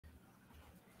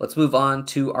Let's move on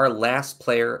to our last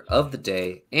player of the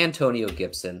day, Antonio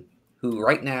Gibson, who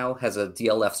right now has a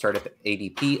DLF startup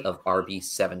ADP of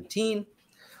RB17.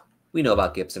 We know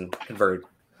about Gibson, converted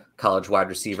college wide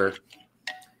receiver,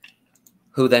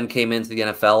 who then came into the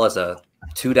NFL as a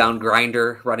two-down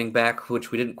grinder running back, which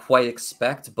we didn't quite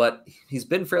expect, but he's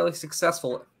been fairly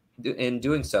successful in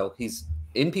doing so. He's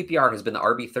in PPR has been the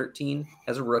RB13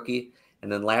 as a rookie,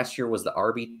 and then last year was the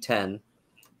RB10.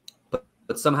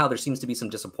 But somehow there seems to be some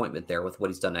disappointment there with what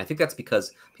he's done. And I think that's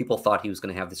because people thought he was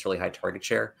going to have this really high target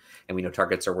share, and we know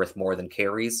targets are worth more than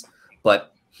carries,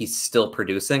 but he's still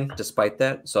producing despite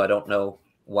that. So I don't know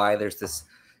why there's this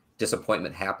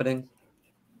disappointment happening.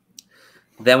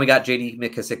 Then we got J.D.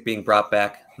 McKissic being brought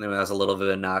back. And then that was a little bit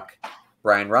of a knock.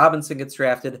 Brian Robinson gets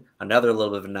drafted, another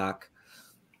little bit of a knock.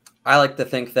 I like to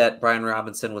think that Brian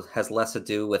Robinson has less to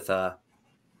do with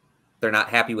they're not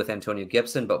happy with Antonio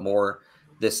Gibson, but more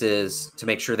this is to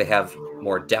make sure they have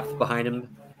more depth behind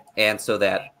him, and so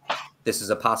that this is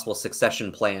a possible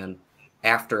succession plan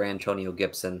after Antonio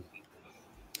Gibson.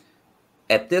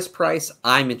 At this price,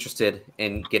 I'm interested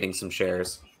in getting some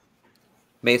shares.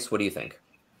 Mace, what do you think?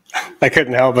 I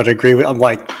couldn't help but agree with. I'm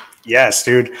like, yes,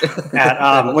 dude.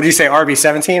 At what do you say,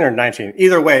 RB17 or 19?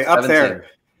 Either way, up 17. There.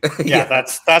 Yeah,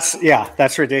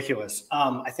 that's ridiculous.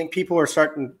 I think people are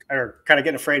kind of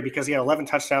getting afraid because he had 11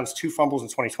 touchdowns, 2 fumbles in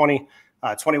 2020.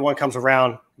 21 comes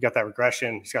around, you got that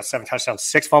regression. He's got 7 touchdowns,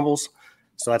 6 fumbles.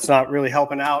 So that's not really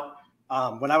helping out.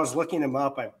 When I was looking him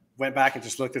up, I went back and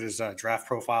just looked at his draft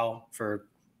profile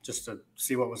just to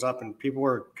see what was up. And people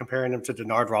were comparing him to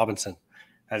Denard Robinson.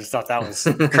 I just thought that was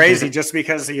crazy just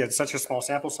because he had such a small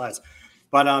sample size.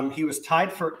 But he was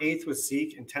tied for 8th with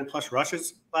Zeke in 10-plus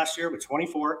rushes last year with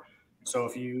 24. So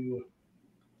if you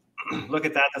look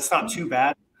at that, that's not too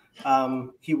bad.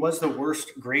 He was the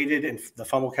worst graded in the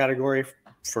fumble category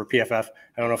for PFF.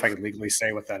 I don't know if I could legally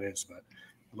say what that is, but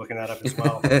I'm looking that up as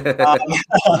well.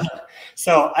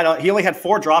 So he only had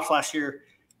 4 drops last year,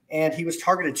 and he was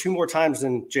targeted 2 more times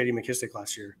than J.D. McKissic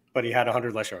last year, but he had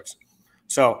 100 less yards.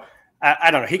 So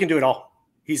I don't know. He can do it all.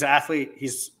 He's an athlete.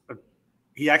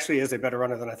 He actually is a better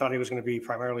runner than I thought he was going to be,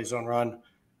 primarily zone run.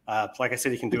 Like I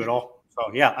said, he can do it all.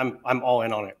 So, yeah, I'm all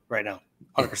in on it right now.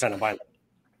 100% I'm buying it.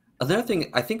 Another thing,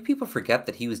 I think people forget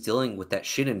that he was dealing with that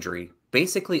shin injury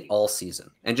basically all season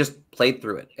and just played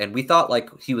through it. And we thought like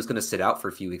he was going to sit out for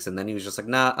a few weeks, and then he was just like,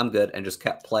 nah, I'm good, and just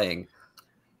kept playing.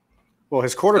 Well,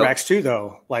 his quarterbacks too,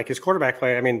 though. Like his quarterback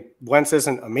play, I mean, Wentz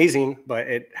isn't amazing, but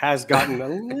it has gotten a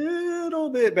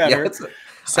little bit better.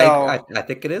 Yeah, I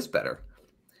think it is better.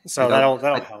 So that'll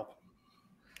help.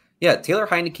 Yeah, Taylor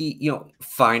Heineke,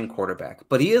 fine quarterback,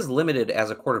 but he is limited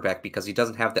as a quarterback because he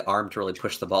doesn't have the arm to really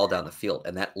push the ball down the field,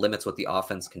 and that limits what the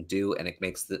offense can do, and it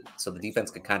makes so the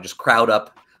defense can kind of just crowd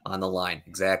up on the line.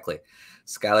 Exactly.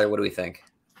 Schuyler, what do we think?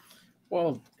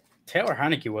 Well, Taylor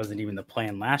Heineke wasn't even the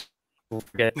plan last year.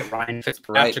 Forget that Ryan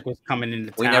Fitzpatrick was coming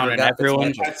into town, and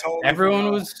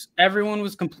everyone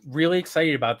was really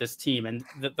excited about this team, and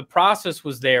the process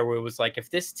was there where it was like, if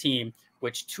this team,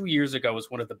 which 2 years ago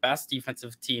was one of the best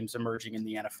defensive teams emerging in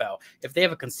the NFL, if they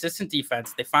have a consistent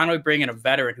defense, they finally bring in a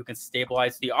veteran who can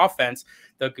stabilize the offense,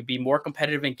 that could be more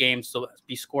competitive in games, so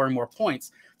be scoring more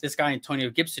points. This guy, Antonio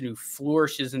Gibson, who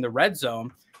flourishes in the red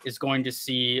zone, is going to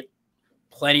see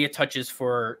plenty of touches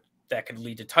that could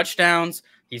lead to touchdowns.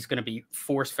 He's going to be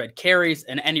force-fed carries,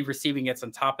 and any receiving gets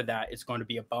on top of that is going to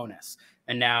be a bonus.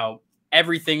 And now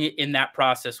everything in that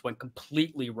process went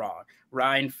completely wrong.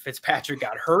 Ryan Fitzpatrick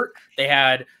got hurt. They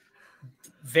had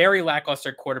very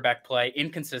lackluster quarterback play,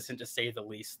 inconsistent to say the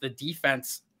least. The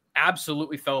defense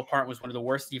absolutely fell apart, was one of the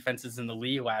worst defenses in the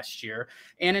league last year.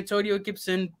 And Antonio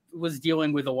Gibson was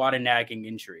dealing with a lot of nagging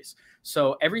injuries.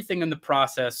 So everything in the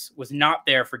process was not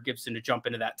there for Gibson to jump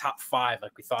into that top 5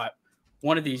 like we thought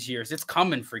one of these years. It's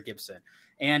coming for Gibson.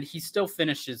 And he still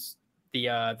finishes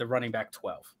the running back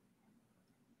 12.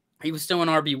 He was still an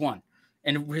RB1.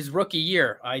 And his rookie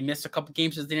year, I missed a couple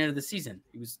games at the end of the season.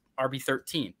 He was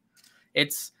RB13.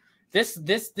 It's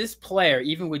this player,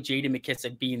 even with J.D.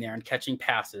 McKissic being there and catching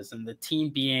passes and the team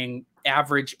being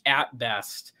average at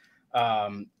best,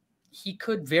 he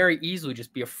could very easily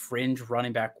just be a fringe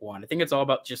running back 1. I think it's all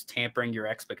about just tampering your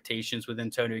expectations with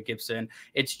Antonio Gibson.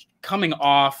 It's coming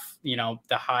off, the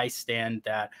high stand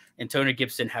that Antonio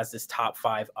Gibson has this top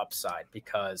 5 upside,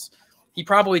 because he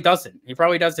probably doesn't. He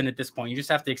probably doesn't at this point. You just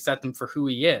have to accept him for who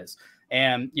he is.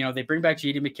 And, they bring back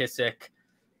J.D. McKissic.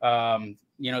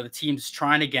 The team's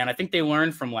trying again. I think they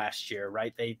learned from last year,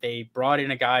 right? They brought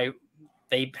in a guy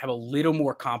they have a little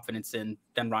more confidence in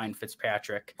than Ryan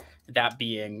Fitzpatrick, that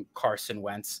being Carson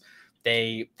Wentz.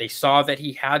 They saw that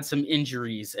he had some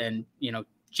injuries, and,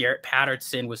 Jarrett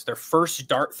Patterson was their first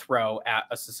dart throw at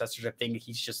a successorship thing.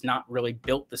 He's just not really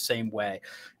built the same way.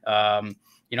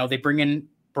 They bring in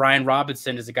Brian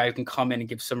Robinson as a guy who can come in and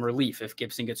give some relief. If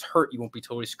Gibson gets hurt, you won't be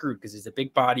totally screwed because he's a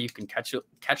big body. You can catch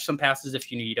some passes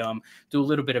if you need them, do a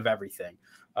little bit of everything.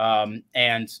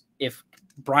 And if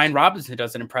Brian Robinson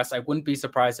doesn't impress, I wouldn't be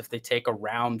surprised if they take a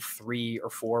round 3 or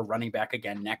 4 running back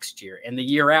again next year and the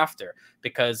year after,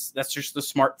 because that's just the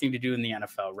smart thing to do in the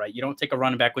NFL, right? You don't take a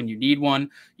running back when you need one.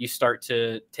 You start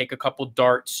to take a couple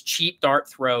darts, cheap dart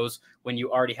throws when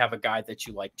you already have a guy that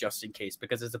you like just in case,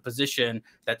 because it's a position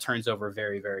that turns over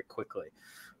very, very quickly.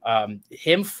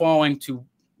 Him falling to,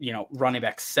 running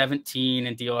back 17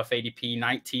 in DLF ADP,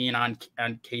 19 on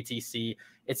KTC.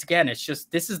 It's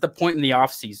just, this is the point in the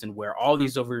offseason where all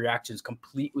these overreactions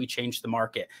completely change the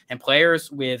market, and players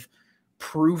with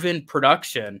proven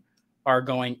production are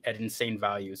going at insane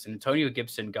values. And Antonio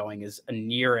Gibson going is a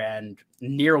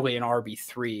nearly an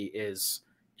RB3 is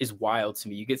wild to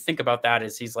me. You could think about that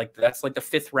as that's like the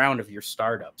 5th round of your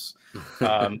startups.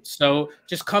 So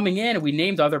just coming in, we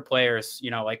named other players,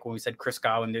 like when we said Chris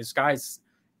Godwin, there's guys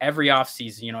every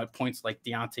offseason, at points like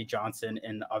Deontay Johnson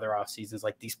and other off seasons,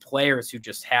 like these players who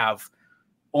just have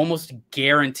almost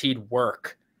guaranteed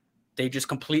work. They just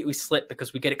completely slip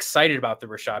because we get excited about the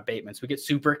Rashad Batemans. We get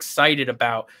super excited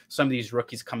about some of these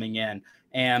rookies coming in.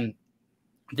 And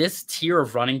this tier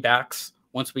of running backs,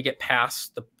 once we get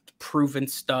past the proven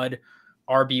stud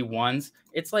RB1s,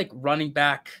 it's like running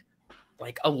back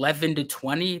like 11 to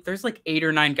 20. There's like 8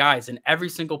 or 9 guys, and every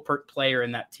single player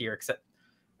in that tier except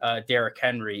Derrick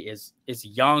Henry is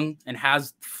young and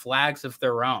has flags of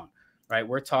their own, right?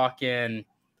 We're talking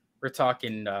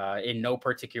in no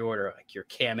particular order, like your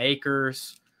Cam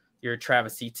Akers, your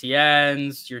Travis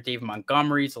Etienne's, your Dave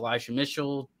Montgomery's, Elijah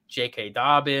Mitchell, J.K.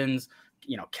 Dobbins,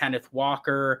 Kenneth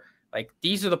Walker. Like,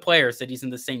 these are the players that he's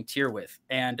in the same tier with.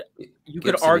 And you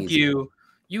could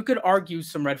argue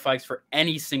some red flags for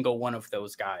any single one of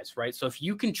those guys, right? So if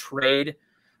you can trade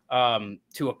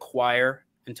to acquire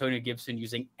Antonio Gibson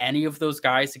using any of those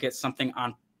guys to get something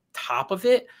on top of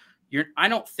it, I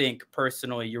don't think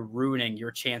personally you're ruining your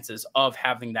chances of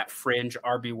having that fringe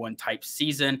RB1 type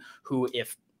season, who,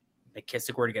 if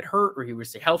McKissick were to get hurt or he were to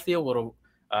stay healthy, a little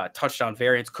touchdown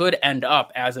variance, could end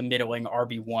up as a middling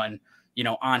RB1,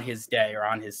 on his day or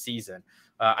on his season.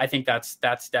 I think that's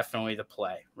definitely the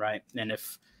play, right? And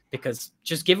because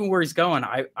just given where he's going,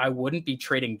 I wouldn't be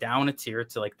trading down a tier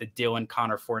to like the Dylan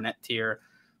Connor Fournette tier,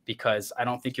 because I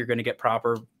don't think you're going to get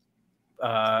proper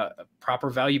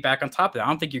value back on top of that. I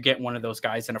don't think you're getting one of those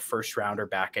guys in a first rounder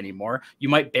back anymore. You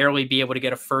might barely be able to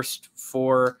get a first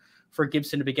for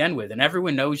Gibson to begin with. And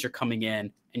everyone knows you're coming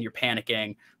in and you're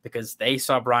panicking because they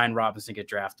saw Brian Robinson get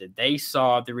drafted. They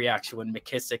saw the reaction when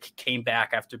McKissick came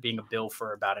back after being a Bill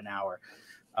for about an hour.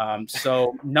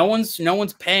 So no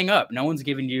one's paying up. No one's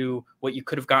giving you what you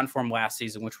could have gotten for him last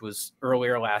season, which was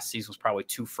earlier last season was probably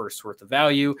 2 firsts worth of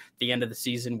value. The end of the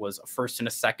season was a first and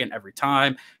a second every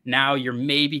time. Now you're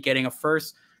maybe getting a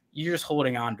first. You're just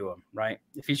holding on to him, right?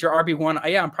 If he's your RB1,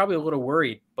 yeah, I'm probably a little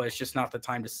worried, but it's just not the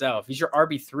time to sell. If he's your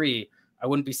RB3, I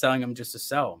wouldn't be selling him just to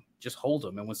sell him. Just hold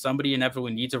him. And when somebody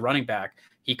inevitably needs a running back,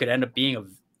 he could end up being a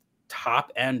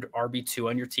top end RB2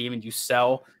 on your team, and you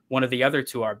sell one of the other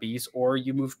 2 RBs, or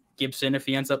you move Gibson if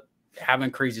he ends up having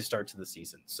a crazy start to the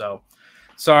season. So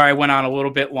sorry, I went on a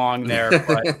little bit long there,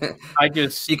 but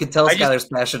you can tell Schuyler's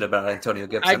passionate about Antonio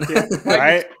Gibson.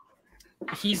 Right?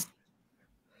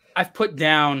 I've put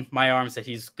down my arms that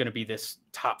he's going to be this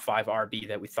top 5 RB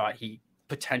that we thought he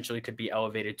potentially could be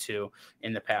elevated to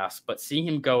in the past, but seeing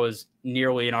him go as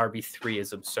nearly an RB3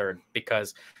 is absurd,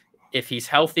 because if he's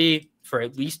healthy for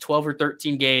at least 12 or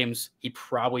 13 games, he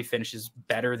probably finishes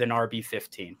better than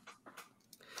RB15.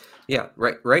 Yeah,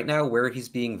 right now where he's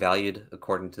being valued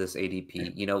according to this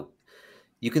ADP,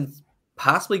 you can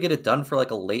possibly get it done for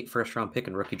like a late first round pick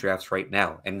in rookie drafts right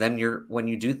now. And then when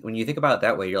you think about it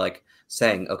that way, you're like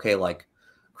saying, okay, like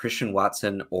Christian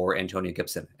Watson or Antonio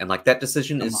Gibson. And like that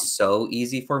decision is so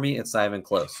easy for me. It's not even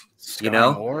close.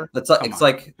 It's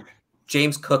like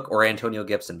James Cook or Antonio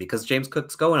Gibson, because James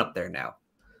Cook's going up there now.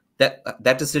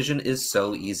 That decision is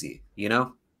so easy, You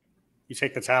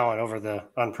take the talent over the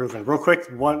unproven. Real quick,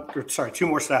 2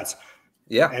 more stats.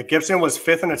 Yeah. Gibson was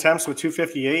 5th in attempts with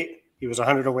 258. He was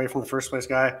 100 away from the first place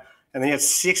guy. And then he had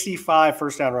 65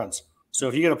 first down runs. So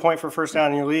if you get a point for first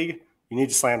down in your league, you need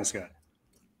to slam this guy.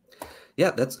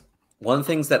 Yeah, that's one of the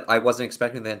things that I wasn't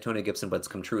expecting with Antonio Gibson, but it's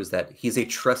come true, is that he's a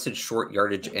trusted short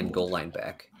yardage and goal line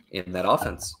back in that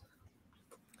offense.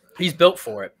 He's built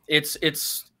for it. It's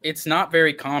it's not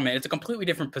very common. It's a completely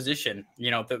different position.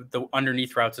 You know, the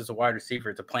underneath routes as a wide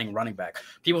receiver to playing running back.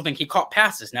 People think he caught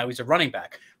passes. Now he's a running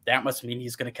back. That must mean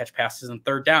he's going to catch passes on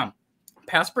third down.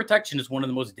 Pass protection is one of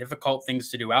the most difficult things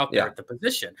to do out there at the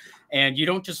position. And you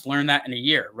don't just learn that in a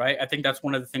year, right? I think that's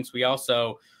one of the things we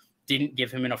also didn't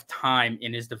give him enough time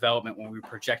in his development when we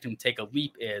project him to take a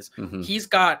leap is he's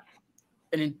got,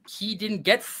 and he didn't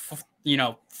get,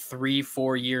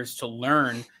 3-4 years to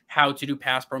learn how to do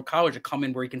pass pro in college, to come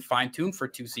in where he can fine tune for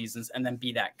 2 seasons and then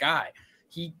be that guy.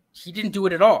 He didn't do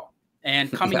it at all.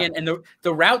 And coming in, and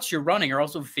the routes you're running are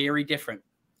also very different,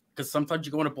 because sometimes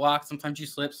you go in a block, sometimes you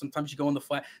slip, sometimes you go in the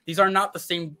flat. These are not the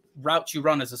same routes you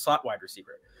run as a slot wide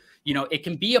receiver. You know, it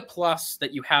can be a plus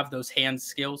that you have those hand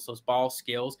skills, those ball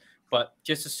skills, but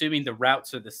just assuming the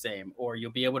routes are the same, or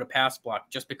you'll be able to pass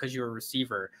block just because you're a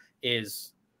receiver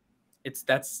that's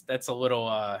a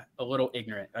little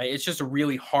ignorant. Right? It's just a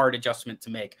really hard adjustment to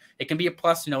make. It can be a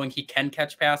plus knowing he can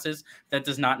catch passes. That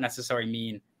does not necessarily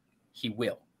mean he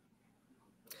will.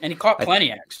 And he caught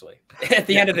plenty actually at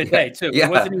the end of the day too.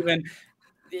 Yeah.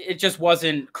 It just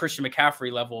wasn't Christian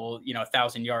McCaffrey level,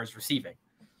 1,000 yards receiving.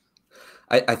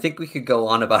 I think we could go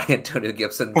on about Antonio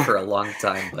Gibson for a long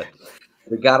time, but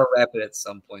we got to wrap it at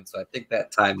some point. So I think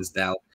that time is now.